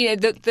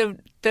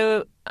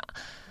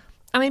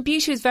mean,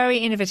 beauty was very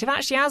innovative,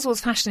 actually, as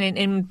was fashion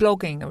in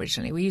blogging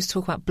originally. We used to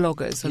talk about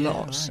bloggers a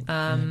lot.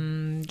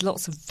 Right.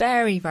 Lots of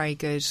very, very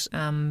good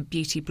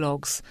beauty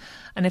blogs.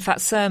 And in fact,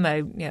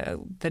 Sermo,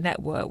 the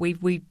network,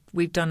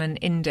 we've done an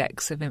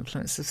index of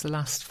influencers for the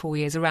last 4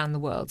 years around the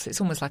world. So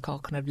it's almost like our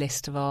kind of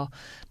list of our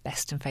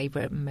best and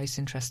favourite and most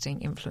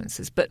interesting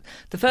influencers. But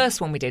the first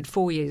one we did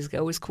 4 years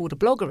ago was called a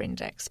blogger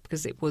index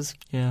because it was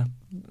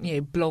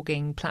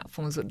blogging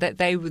platforms.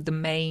 They were the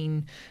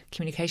main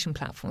communication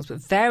platforms. But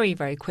very,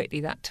 very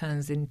quickly that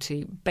turns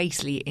into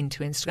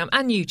Instagram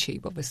and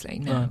YouTube, obviously.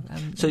 Now.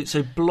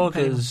 So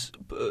bloggers...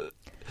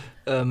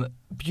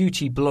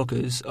 beauty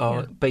bloggers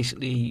are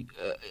basically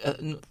a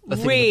thing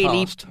really of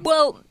the past.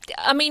 Well,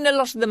 I mean, a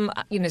lot of them,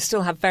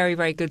 still have very,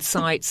 very good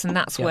sites, and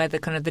that's where the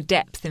kind of the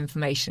depth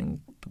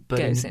information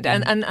goes into.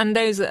 And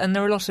there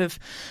are a lot of,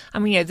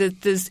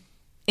 there's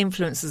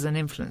influencers and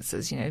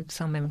influencers.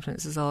 Some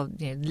influencers are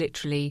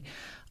literally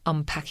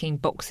unpacking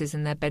boxes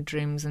in their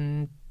bedrooms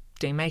and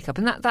doing makeup,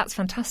 and that's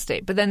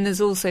fantastic. But then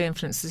there's also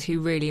influencers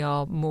who really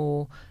are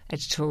more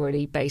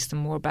editorially based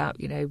and more about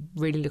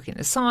really looking at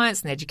the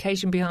science and the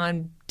education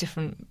behind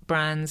different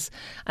brands,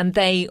 and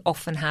they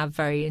often have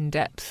very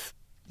in-depth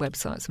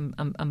websites and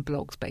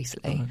blogs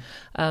basically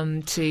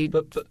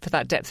for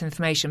that depth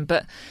information.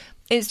 But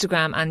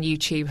Instagram and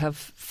YouTube have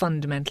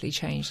fundamentally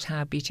changed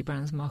how beauty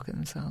brands market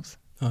themselves.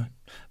 Right.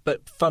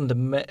 But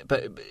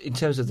in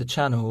terms of the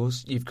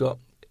channels, you've got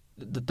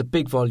the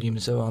big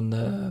volumes are on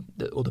the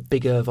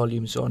bigger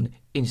volumes are on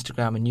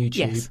Instagram and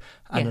YouTube,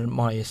 and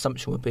my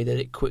assumption would be that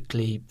it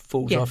quickly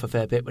falls off a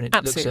fair bit when it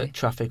looks at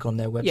traffic on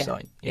their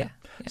website. Yeah.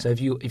 So if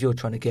you're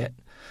trying to get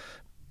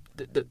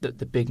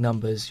the big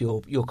numbers,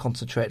 you're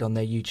concentrated on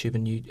their YouTube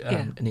and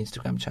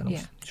Instagram channels.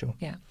 Yeah. Sure.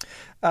 Yeah.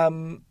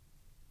 I'm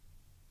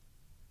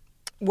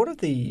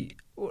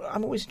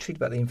always intrigued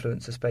about the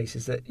influencer space.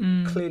 Is that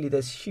clearly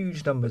there's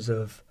huge numbers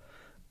of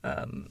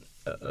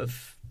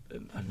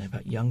I don't know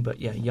about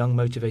young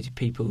motivated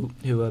people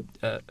who are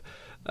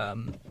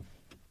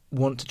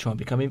want to try and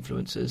become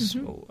influencers.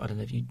 Mm-hmm. Or I don't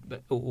know if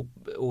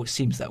or it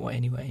seems that way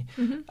anyway.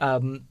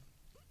 Mm-hmm.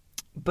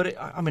 But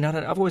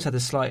I've always had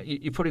this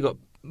you've probably got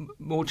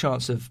more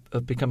chance of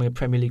becoming a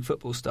Premier League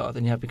football star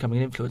than you have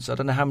becoming an influencer. I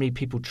don't know how many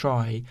people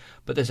try,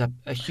 but there's a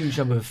huge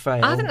number of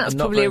fail. I think that's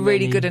probably a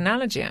really good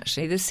analogy,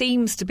 actually. There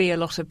seems to be a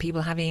lot of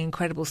people having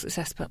incredible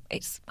success, but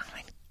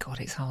God,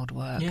 it's hard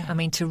work. Yeah.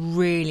 To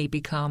really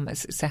become a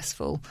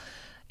successful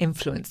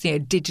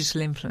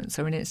digital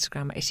influencer on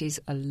Instagram, it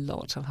is a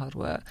lot of hard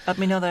work.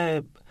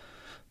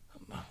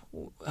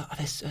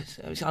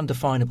 It's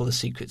undefinable, the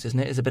secrets, isn't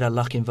it? There's a bit of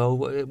luck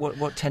involved.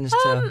 What tends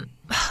to...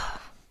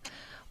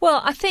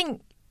 Well, I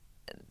think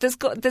there's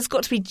got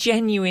to be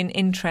genuine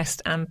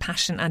interest and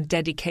passion and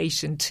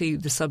dedication to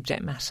the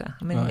subject matter.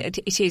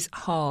 It is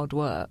hard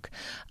work.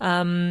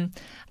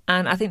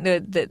 And I think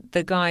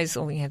the guys,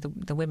 or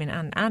the women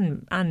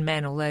and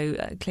men, although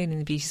clearly in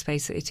the beauty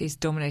space it is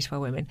dominated by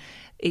women,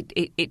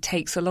 it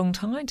takes a long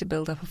time to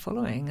build up a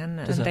following, and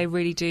they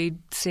really do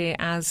see it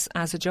as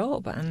a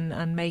job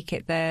and make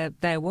it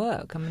their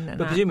work.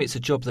 But presumably it's a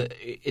job that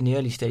in the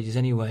early stages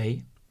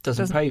anyway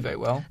doesn't pay very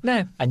well.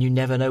 No. And you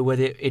never know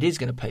whether it is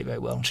going to pay very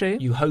well. True.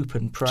 You hope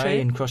and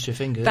pray and cross your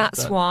fingers.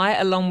 That's why,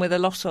 along with a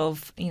lot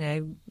of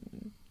Gen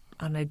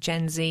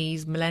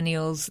Zs,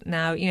 millennials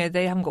now,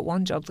 they haven't got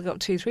one job, they've got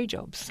 2-3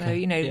 jobs. So,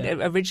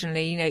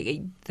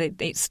 originally,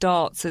 it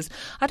starts as,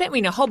 I don't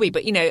mean a hobby,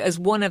 but, as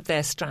one of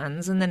their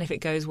strands. And then if it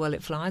goes well,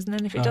 it flies. And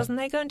then if it doesn't,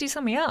 they go and do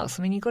something else.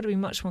 You've got to be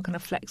much more kind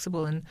of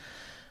flexible and,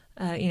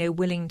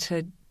 willing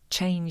to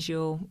change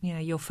your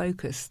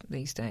focus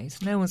these days.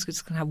 No one's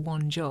just going to have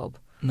one job.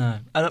 No.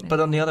 But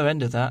on the other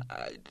end of that,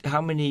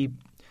 how many...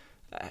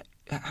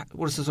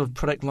 what is the sort of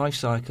product life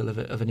cycle of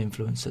an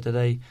influencer?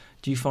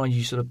 Do you find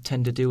you sort of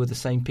tend to deal with the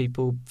same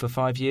people for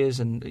 5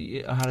 years, and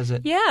how does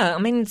it? Yeah,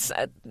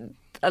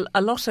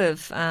 a lot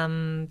of the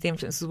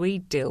influencers we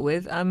deal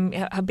with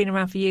have been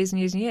around for years and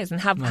years and years, and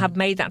have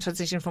made that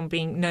transition from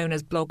being known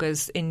as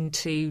bloggers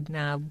into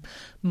now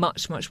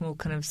much, much more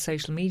kind of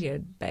social media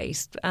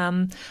based.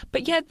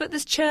 But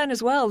there's churn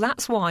as well.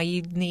 That's why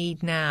you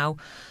need now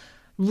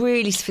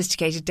really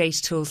sophisticated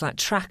data tools like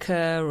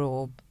Tracker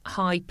or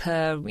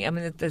Hyper. I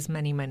mean, there's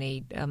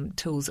many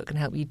tools that can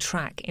help you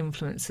track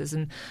influencers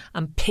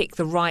and pick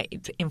the right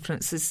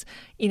influencers,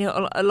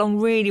 along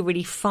really,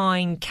 really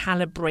fine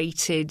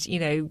calibrated,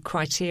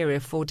 criteria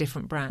for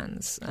different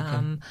brands.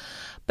 Okay.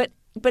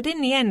 But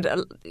in the end,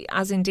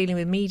 as in dealing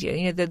with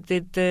media,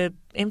 the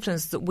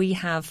influencers that we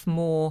have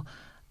more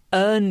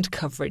earned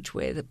coverage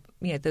with,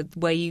 the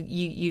way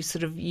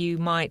you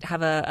might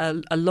have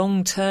a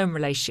long-term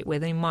relationship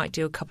with, and you might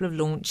do a couple of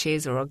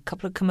launches or a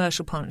couple of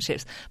commercial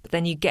partnerships, but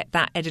then you get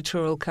that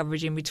editorial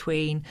coverage in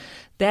between.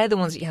 They're the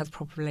ones that you have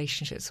proper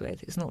relationships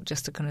with. It's not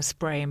just a kind of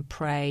spray and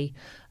pray,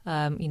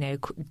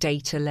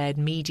 data-led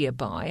media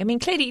buy. I mean,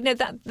 clearly,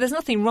 that there's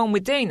nothing wrong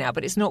with doing that,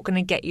 but it's not going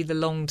to get you the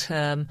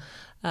long-term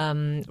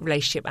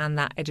relationship and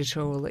that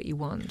editorial that you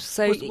want.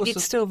 So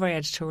it's still very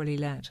editorially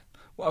led.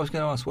 Well, I was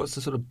going to ask, what's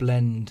the sort of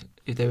blend,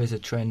 if there is a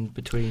trend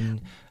between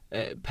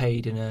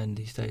paid and earned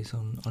these days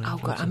on influencing? Oh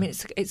God, I mean,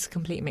 it's a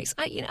complete mix.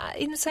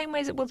 In the same way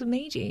as it was with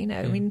media,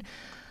 I mean,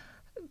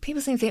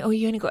 people seem to think,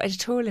 you only got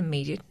editorial in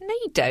media. No,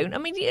 you don't. I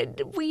mean,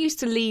 we used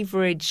to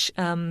leverage,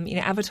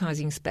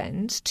 advertising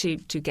spend to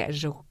get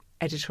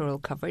editorial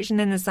coverage, and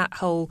then there's that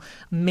whole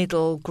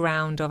middle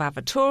ground of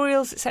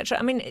advertorials, etc.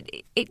 I mean,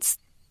 it's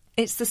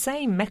the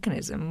same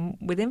mechanism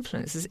with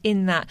influencers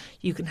in that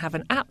you can have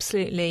an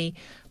absolutely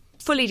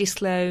fully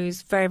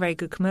disclosed, very, very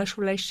good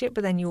commercial relationship,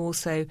 but then you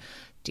also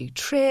do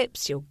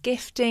trips, you're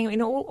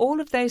gifting.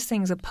 All of those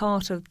things are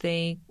part of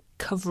the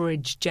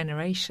coverage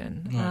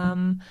generation.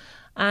 Right.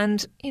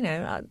 And,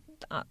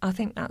 I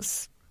think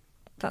that's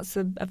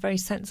a very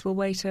sensible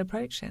way to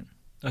approach it.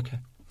 Okay.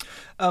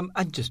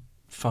 And just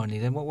finally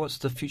then, what's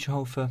the future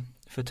hold for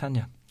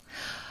Tanya?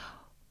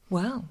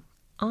 Well,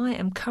 I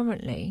am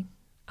currently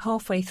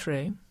halfway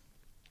through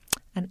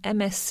an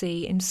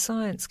MSc in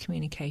Science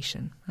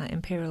Communication at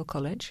Imperial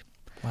College.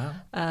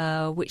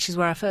 Wow. Which is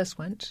where I first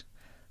went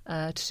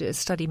to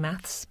study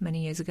maths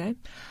many years ago.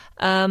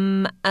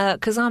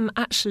 Because I'm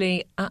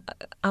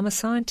a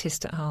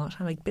scientist at heart.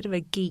 I'm a bit of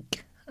a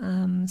geek.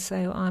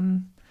 So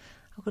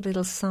I've got a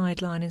little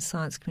sideline in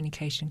science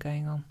communication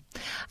going on.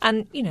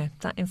 And,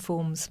 that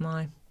informs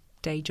my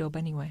day job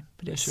anyway,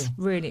 but it's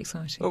really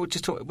exciting. Well,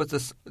 just talk about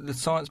the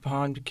science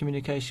behind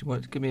communication.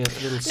 Give me a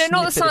little No,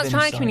 not the science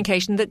behind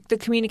communication, the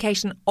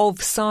communication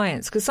of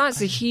science, because science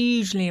is a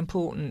hugely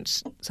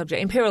important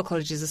subject. Imperial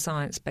College is a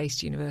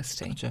science-based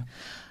university. Gotcha.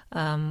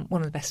 One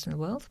of the best in the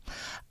world.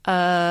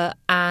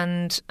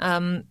 And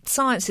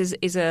science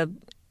is a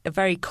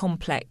very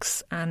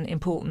complex and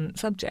important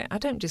subject. I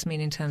don't just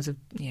mean in terms of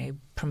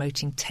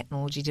promoting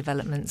technology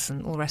developments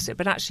and all the rest of it,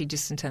 but actually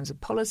just in terms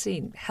of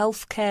policy,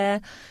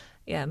 healthcare.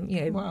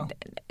 Wow.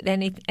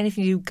 Anything to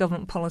do with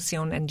government policy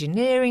on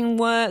engineering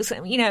works.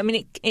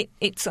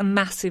 It's a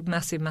massive,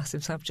 massive,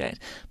 massive subject,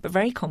 but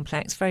very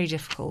complex, very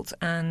difficult,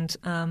 and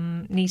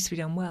needs to be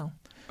done well.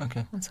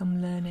 Okay. And so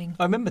I'm learning.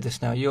 I remember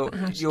this now. Your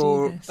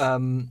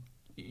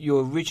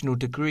original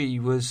degree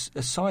was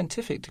a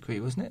scientific degree,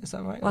 wasn't it? Is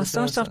that right? Well, I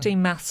started off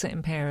doing maths at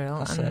Imperial,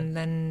 That's and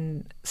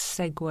then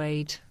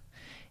segued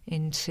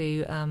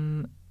into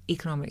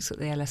economics at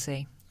the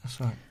LSE. That's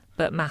right.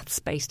 But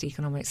maths-based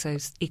economics, so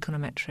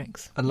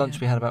econometrics. A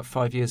lunch we had about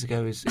 5 years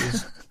ago is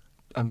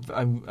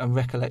I'm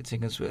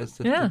recollecting as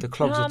the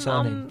clogs are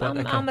turning.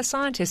 I'm a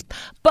scientist,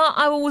 but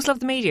I always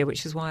loved the media,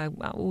 which is why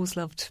I always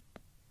loved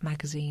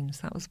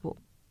magazines. That was what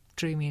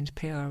drew me into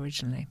PR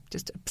originally.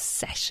 Just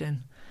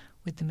obsession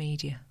with the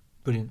media.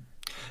 Brilliant.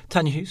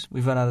 Tanya Hughes,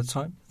 we've run out of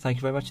time. Thank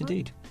you very much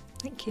indeed.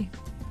 Thank you.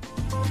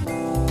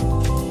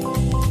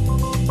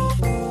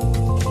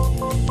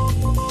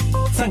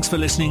 Thanks for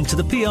listening to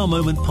the PR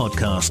Moment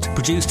podcast,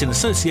 produced in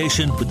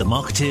association with the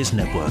Marketeers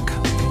Network.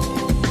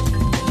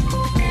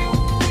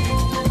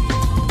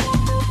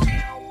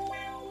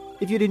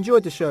 If you'd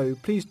enjoyed the show,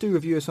 please do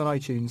review us on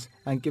iTunes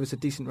and give us a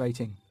decent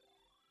rating.